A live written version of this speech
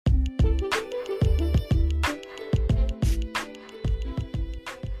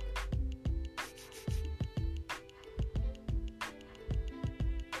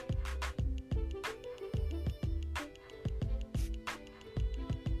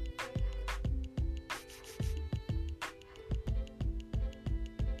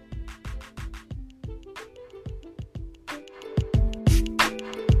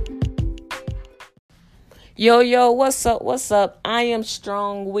Yo, what's up? What's up? I am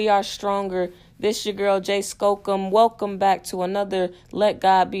strong. We are stronger. This your girl, Jay Skokum. Welcome back to another Let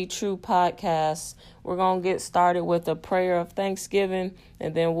God Be True podcast. We're going to get started with a prayer of thanksgiving,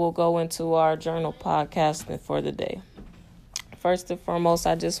 and then we'll go into our journal podcasting for the day. First and foremost,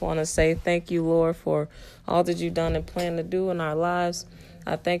 I just want to say thank you, Lord, for all that you've done and plan to do in our lives.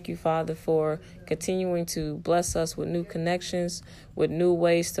 I thank you, Father, for continuing to bless us with new connections, with new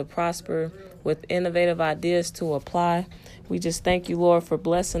ways to prosper, with innovative ideas to apply. We just thank you, Lord, for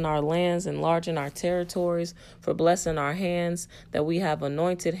blessing our lands, enlarging our territories, for blessing our hands, that we have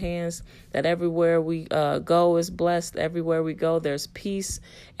anointed hands, that everywhere we go is blessed. Everywhere we go, there's peace.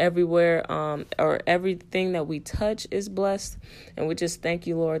 Everywhere or everything that we touch is blessed. And we just thank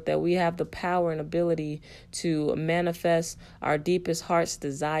you, Lord, that we have the power and ability to manifest our deepest heart's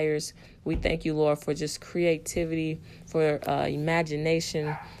desires. We thank you, Lord, for just creativity, for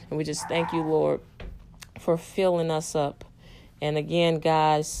imagination. And we just thank you, Lord, for filling us up. And again,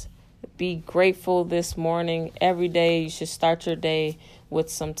 guys, be grateful this morning. Every day you should start your day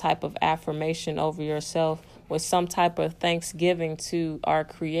with some type of affirmation over yourself, with some type of thanksgiving to our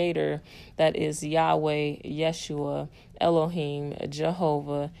Creator, that is Yahweh, Yeshua, Elohim,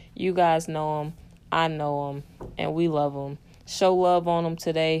 Jehovah. You guys know Him. I know Him. And we love Him. Show love on Him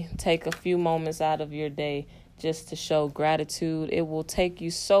today. Take a few moments out of your day just to show gratitude. It will take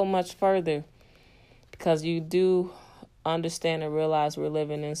you so much further, because you do understand and realize we're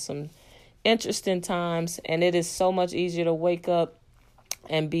living in some interesting times, and it is so much easier to wake up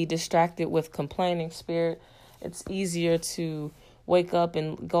and be distracted with complaining spirit. It's easier to wake up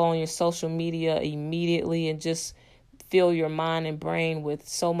and go on your social media immediately and just fill your mind and brain with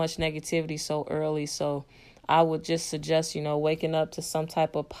so much negativity so early. So I would just suggest, waking up to some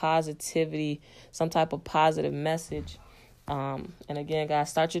type of positivity, some type of positive message. And again, guys,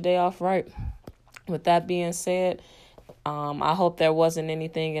 start your day off right. With that being said, I hope there wasn't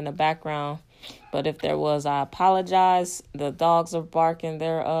anything in the background, but if there was, I apologize. The dogs are barking.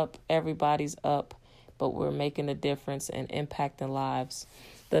 They're up. Everybody's up, but we're making a difference and impacting lives.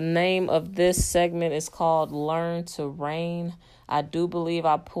 The name of this segment is called Learn to Reign. I do believe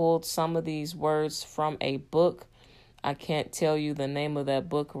I pulled some of these words from a book. I can't tell you the name of that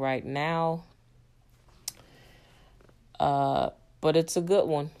book right now, but it's a good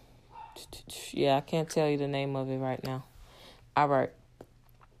one. Yeah, I can't tell you the name of it right now. All right.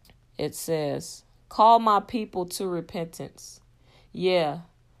 It says, call my people to repentance. Yeah,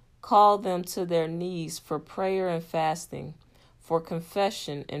 call them to their knees for prayer and fasting, for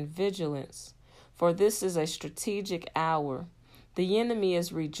confession and vigilance. For this is a strategic hour. The enemy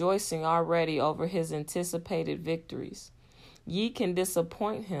is rejoicing already over his anticipated victories. Ye can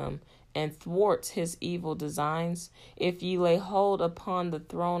disappoint him and thwart his evil designs, if ye lay hold upon the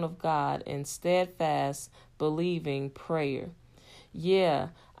throne of God in steadfast, believing prayer. Yeah,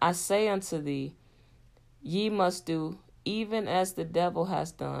 I say unto thee, ye must do even as the devil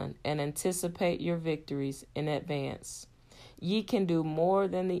has done, and anticipate your victories in advance. Ye can do more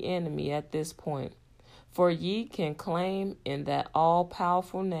than the enemy at this point, for ye can claim in that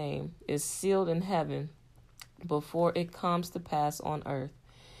all-powerful name is sealed in heaven before it comes to pass on earth.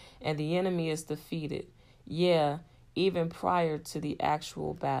 And the enemy is defeated, even prior to the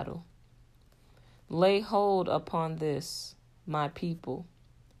actual battle. Lay hold upon this, my people.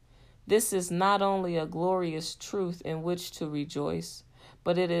 This is not only a glorious truth in which to rejoice,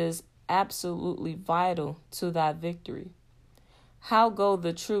 but it is absolutely vital to thy victory. How go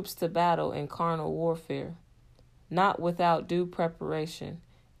the troops to battle in carnal warfare? Not without due preparation,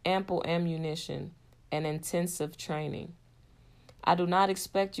 ample ammunition, and intensive training. I do not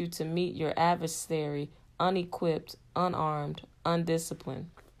expect you to meet your adversary unequipped, unarmed, undisciplined.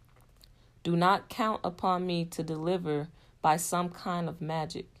 Do not count upon me to deliver by some kind of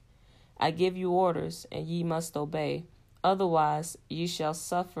magic. I give you orders, and ye must obey. Otherwise, ye shall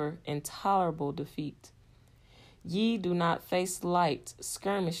suffer intolerable defeat. Ye do not face light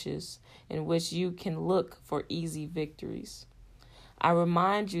skirmishes in which you can look for easy victories. I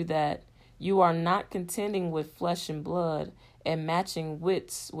remind you that you are not contending with flesh and blood and matching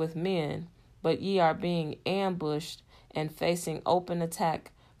wits with men, but ye are being ambushed and facing open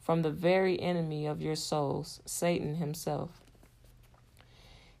attack from the very enemy of your souls, Satan himself.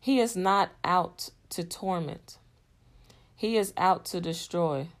 He is not out to torment. He is out to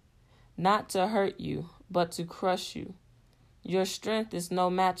destroy, not to hurt you, but to crush you. Your strength is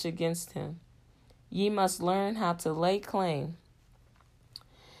no match against him. Ye must learn how to lay claim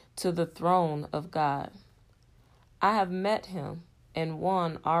to the throne of God. I have met him and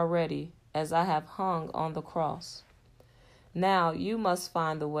won already, as I have hung on the cross. Now you must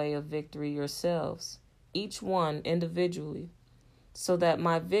find the way of victory yourselves. each one individually, so that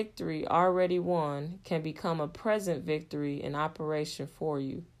my victory already won can become a present victory in operation for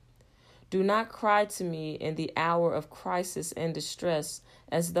you. Do not cry to me in the hour of crisis and distress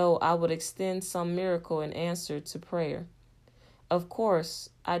as though I would extend some miracle in answer to prayer. Of course,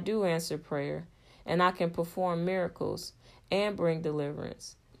 I do answer prayer, and I can perform miracles and bring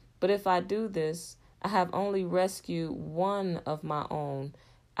deliverance. But if I do this, I have only rescued one of my own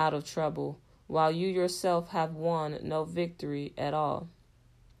out of trouble, while you yourself have won no victory at all.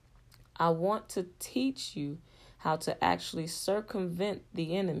 I want to teach you how to actually circumvent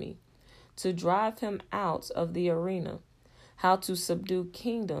the enemy, to drive him out of the arena, how to subdue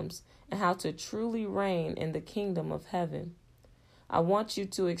kingdoms, and how to truly reign in the kingdom of heaven. I want you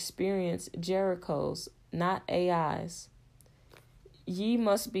to experience Jerichos, not Ai's. Ye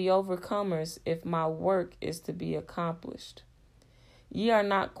must be overcomers if my work is to be accomplished. Ye are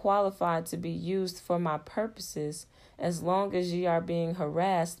not qualified to be used for my purposes as long as ye are being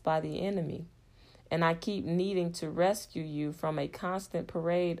harassed by the enemy, and I keep needing to rescue you from a constant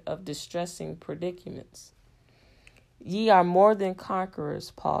parade of distressing predicaments. Ye are more than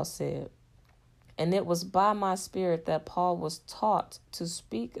conquerors, Paul said, and it was by my Spirit that Paul was taught to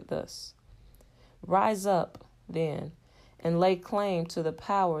speak thus. Rise up, then, and lay claim to the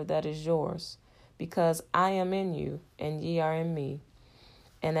power that is yours, because I am in you, and ye are in me.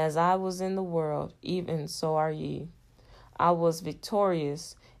 And as I was in the world, even so are ye. I was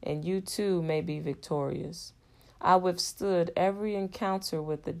victorious, and you too may be victorious. I withstood every encounter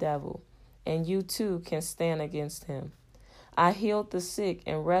with the devil, and you too can stand against him. I healed the sick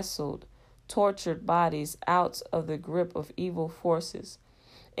and wrestled tortured bodies out of the grip of evil forces,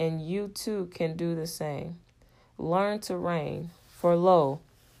 and you too can do the same. Learn to reign, for lo,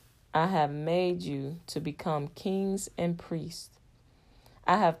 I have made you to become kings and priests.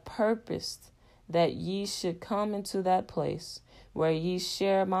 I have purposed that ye should come into that place where ye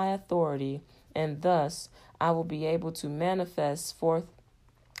share my authority, and thus I will be able to manifest forth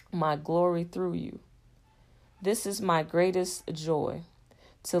my glory through you. This is my greatest joy,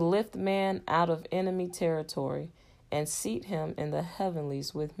 to lift man out of enemy territory and seat him in the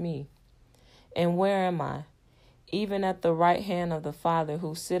heavenlies with me. And where am I? Even at the right hand of the Father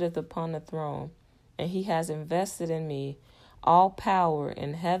who sitteth upon the throne, and he has invested in me all power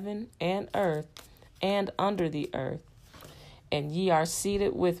in heaven and earth and under the earth. And ye are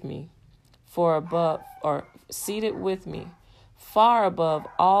seated with me, seated with me, far above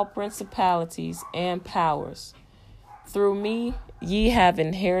all principalities and powers. Through me ye have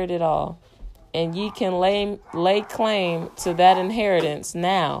inherited all, and ye can lay claim to that inheritance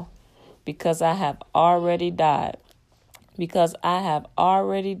now, because I have already died. Because I have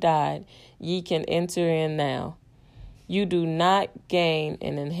already died, ye can enter in now. You do not gain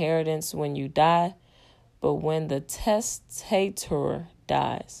an inheritance when you die, but when the testator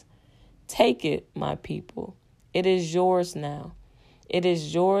dies. Take it, my people. It is yours now. It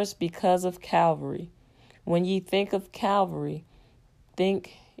is yours because of Calvary. When ye think of Calvary,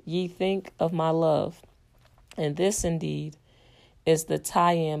 think of my love. And this indeed is the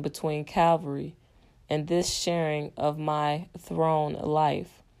tie-in between Calvary and this sharing of my throne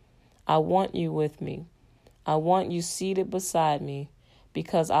life. I want you with me. I want you seated beside me,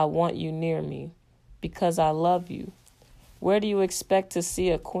 because I want you near me, because I love you. Where do you expect to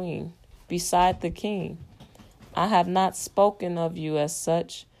see a queen beside the king? I have not spoken of you as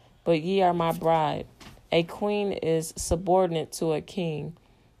such, but ye are my bride. A queen is subordinate to a king,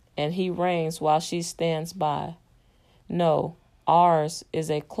 and he reigns while she stands by. No, ours is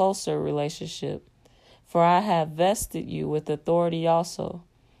a closer relationship, for I have vested you with authority also.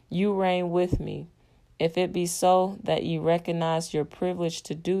 You reign with me, if it be so that ye recognize your privilege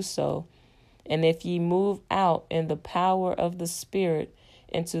to do so, and if ye move out in the power of the Spirit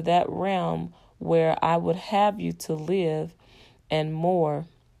into that realm where I would have you to live and move,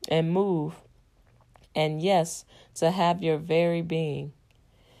 and yes, to have your very being.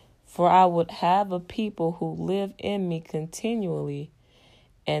 For I would have a people who live in me continually,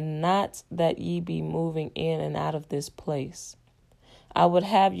 and not that ye be moving in and out of this place. I would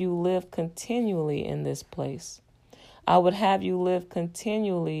have you live continually in this place. I would have you live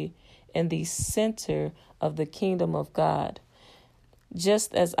continually in the center of the kingdom of God,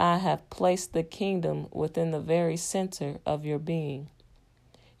 just as I have placed the kingdom within the very center of your being.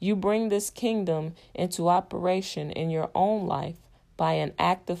 You bring this kingdom into operation in your own life by an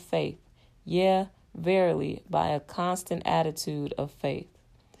act of faith, yea, verily, by a constant attitude of faith.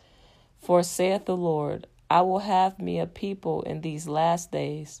 For saith the Lord, I will have me a people in these last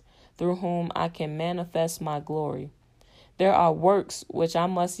days, through whom I can manifest my glory. There are works which I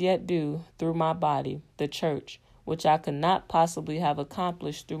must yet do through my body, the church, which I could not possibly have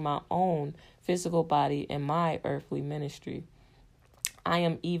accomplished through my own physical body and my earthly ministry. I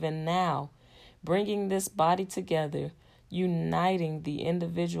am even now bringing this body together, uniting the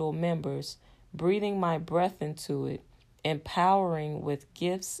individual members, breathing my breath into it, empowering with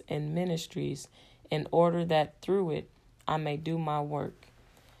gifts and ministries in order that through it I may do my work.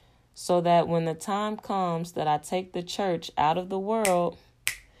 So that when the time comes that I take the church out of the world,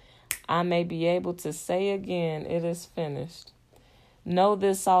 I may be able to say again, it is finished. Know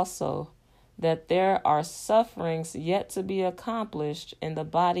this also, that there are sufferings yet to be accomplished in the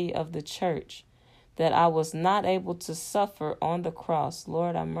body of the church, that I was not able to suffer on the cross.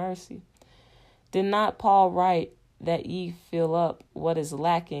 Lord, have mercy. Did not Paul write that ye fill up what is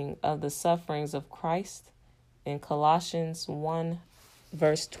lacking of the sufferings of Christ in Colossians 1,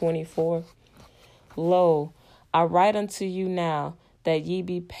 verse 24? Lo, I write unto you now that ye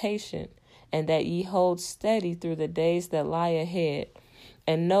be patient, and that ye hold steady through the days that lie ahead,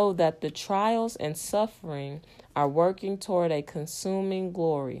 and know that the trials and suffering are working toward a consuming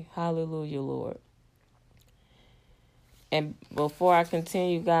glory. Hallelujah, Lord. And before I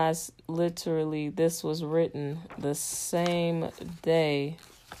continue, guys, literally, this was written the same day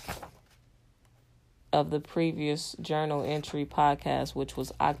of the previous journal entry podcast, which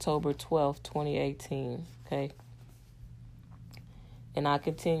was October 12th, 2018. Okay. And I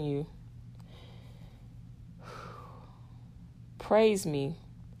continue. Praise me,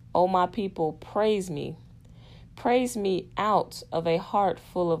 O my people, praise me. Praise me out of a heart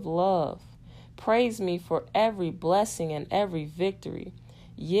full of love. Praise me for every blessing and every victory.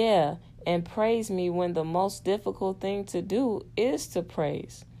 Yeah, and praise me when the most difficult thing to do is to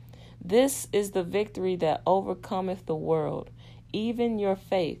praise. This is the victory that overcometh the world, even your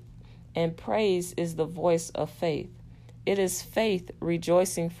faith, and praise is the voice of faith. It is faith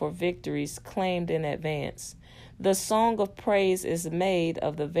rejoicing for victories claimed in advance. The song of praise is made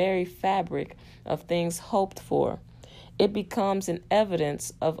of the very fabric of things hoped for. It becomes an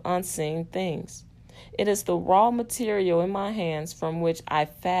evidence of unseen things. It is the raw material in my hands from which I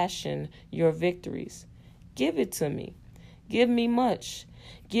fashion your victories. Give it to me. Give me much.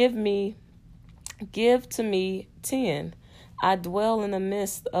 Give to me 10. I dwell in the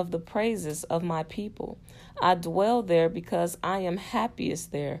midst of the praises of my people. I dwell there because I am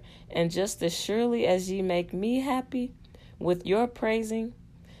happiest there, and just as surely as ye make me happy with your praising,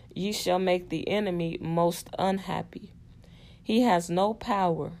 ye shall make the enemy most unhappy. He has no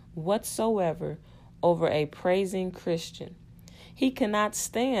power whatsoever over a praising Christian. He cannot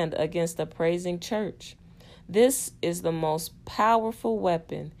stand against a praising church. This is the most powerful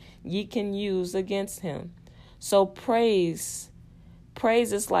weapon ye can use against him. So praise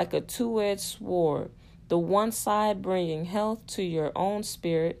is like a two-edged sword, the one side bringing health to your own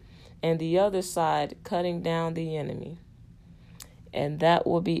spirit, and the other side cutting down the enemy. And that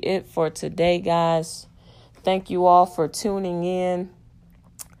will be it for today, guys. Thank you all for tuning in.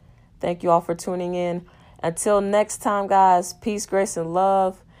 Until next time, guys, peace, grace, and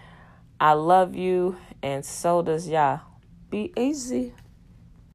love. I love you, and so does Yah. Be easy.